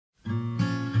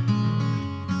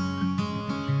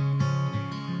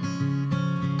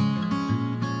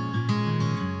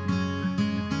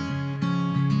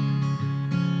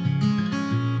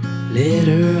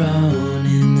Later on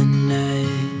in the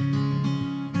night,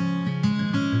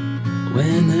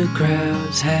 when the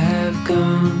crowds have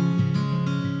gone,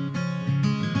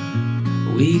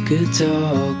 we could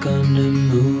talk under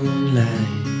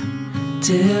moonlight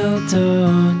till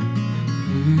dawn.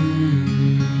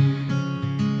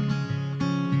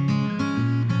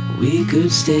 We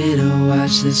could stay to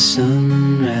watch the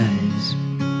sunrise,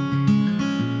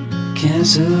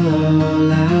 cancel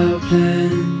all our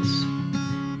plans.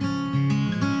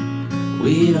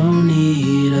 We don't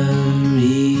need a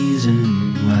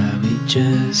reason why we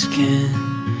just can't.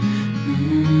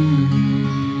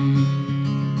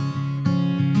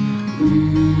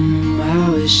 I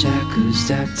wish I could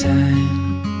stop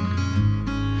time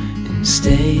and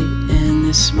stay in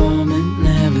this moment,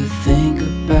 never think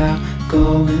about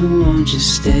going. Won't you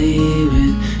stay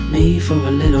with me for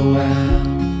a little while?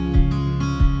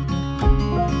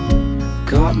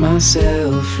 Caught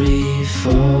myself free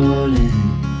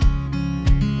falling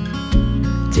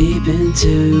deep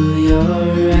into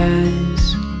your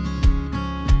eyes.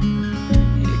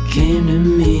 You came to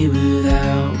me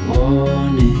without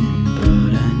warning,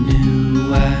 but I knew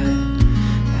why.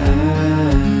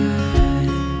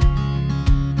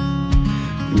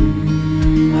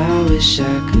 I wish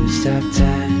I could stop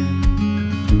time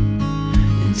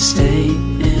and stay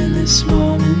in this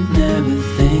moment, never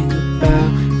think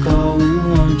about going.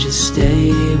 Won't you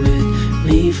stay with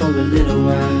me for a little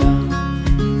while?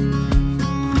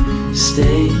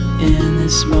 Stay in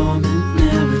this moment,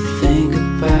 never think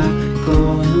about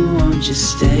going. Won't you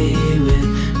stay